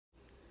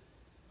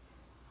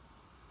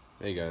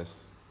Hey guys,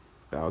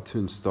 about to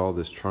install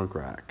this trunk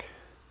rack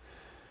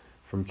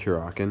from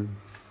Kuryakyn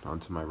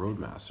onto my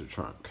Roadmaster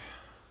trunk.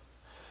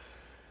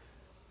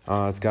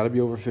 It's got to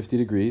be over 50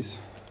 degrees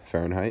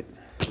Fahrenheit.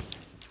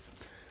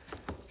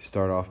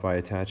 Start off by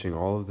attaching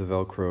all of the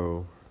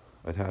Velcro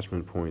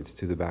attachment points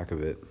to the back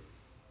of it.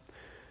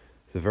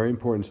 It's a very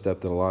important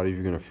step that a lot of you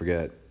are going to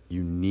forget.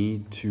 You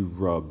need to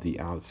rub the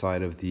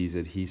outside of these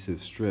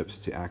adhesive strips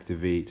to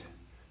activate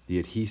the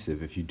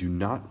adhesive. If you do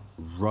not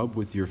rub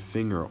with your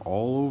finger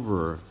all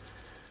over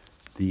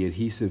the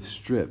adhesive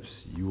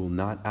strips, you will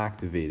not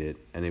activate it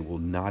and it will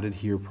not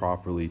adhere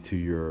properly to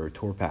your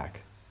tour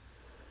pack.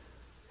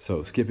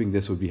 So skipping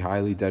this would be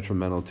highly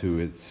detrimental to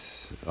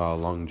its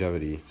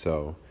longevity,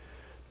 so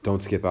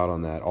don't skip out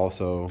on that.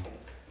 Also,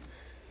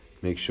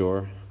 make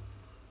sure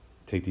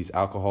take these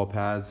alcohol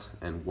pads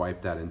and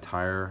wipe that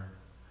entire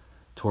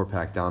tour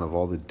pack down of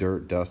all the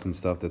dirt, dust, and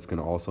stuff that's going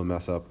to also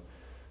mess up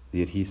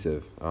the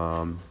adhesive.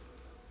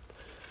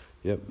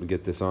 Yep, we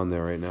get this on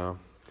there right now.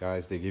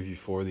 Guys, they give you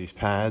 4 of these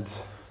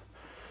pads.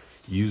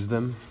 Use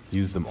them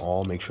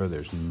all. Make sure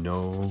there's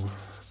no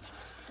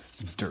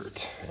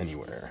dirt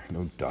anywhere,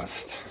 no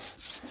dust.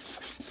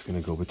 It's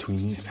gonna go between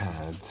these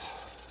pads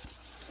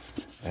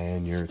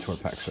and your tour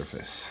pack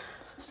surface.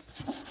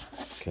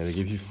 Okay, they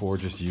give you 4,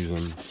 just use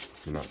them.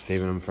 You're not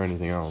saving them for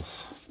anything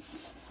else.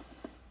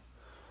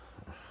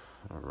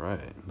 All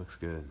right, looks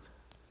good.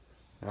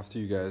 After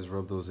you guys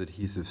rub those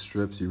adhesive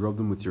strips, you rub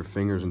them with your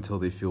fingers until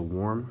they feel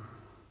warm.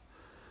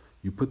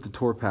 You put the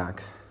tour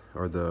pack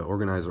or the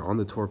organizer on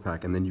the tour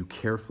pack and then you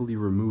carefully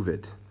remove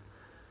it.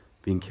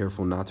 Being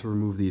careful not to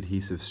remove the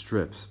adhesive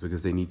strips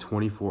because they need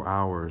 24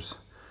 hours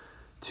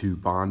to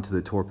bond to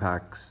the tour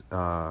pack's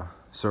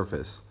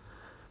surface.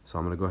 So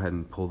I'm gonna go ahead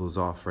and pull those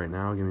off right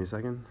now. Give me a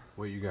second.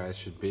 What you guys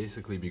should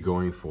basically be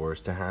going for is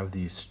to have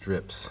these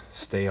strips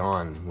stay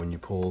on when you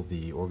pull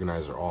the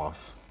organizer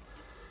off.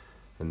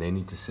 And they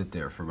need to sit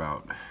there for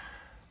about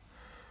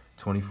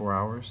 24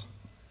 hours.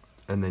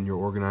 And then your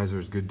organizer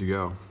is good to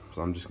go.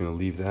 So I'm just gonna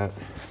leave that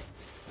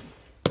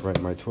right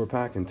in my tour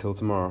pack until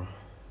tomorrow.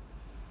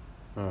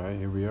 All right,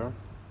 here we are,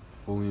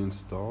 fully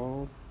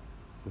installed.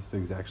 This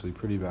thing's actually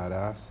pretty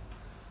badass.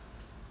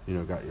 You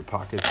know, got your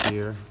pockets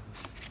here.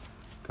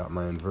 Got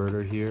my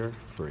inverter here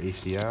for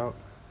AC out.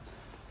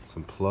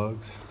 Some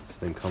plugs. This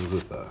thing comes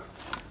with a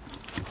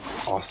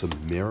awesome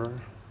mirror.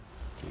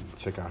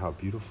 Check out how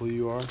beautiful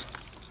you are.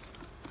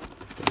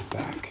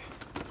 Back.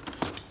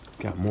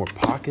 Got more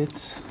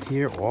pockets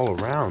here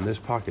all around. There's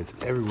pockets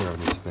everywhere on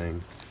this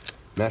thing.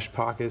 Mesh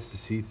pockets to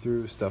see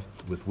through, stuff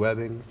with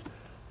webbing.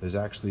 There's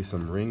actually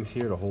some rings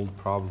here to hold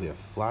probably a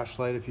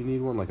flashlight if you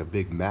need one, like a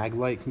big mag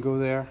light can go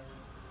there.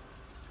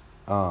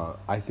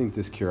 I think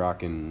this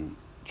Kuryakyn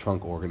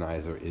trunk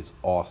organizer is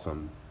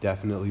awesome.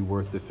 Definitely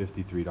worth the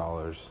 $53.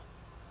 All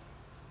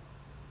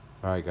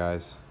right,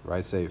 guys,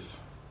 ride safe.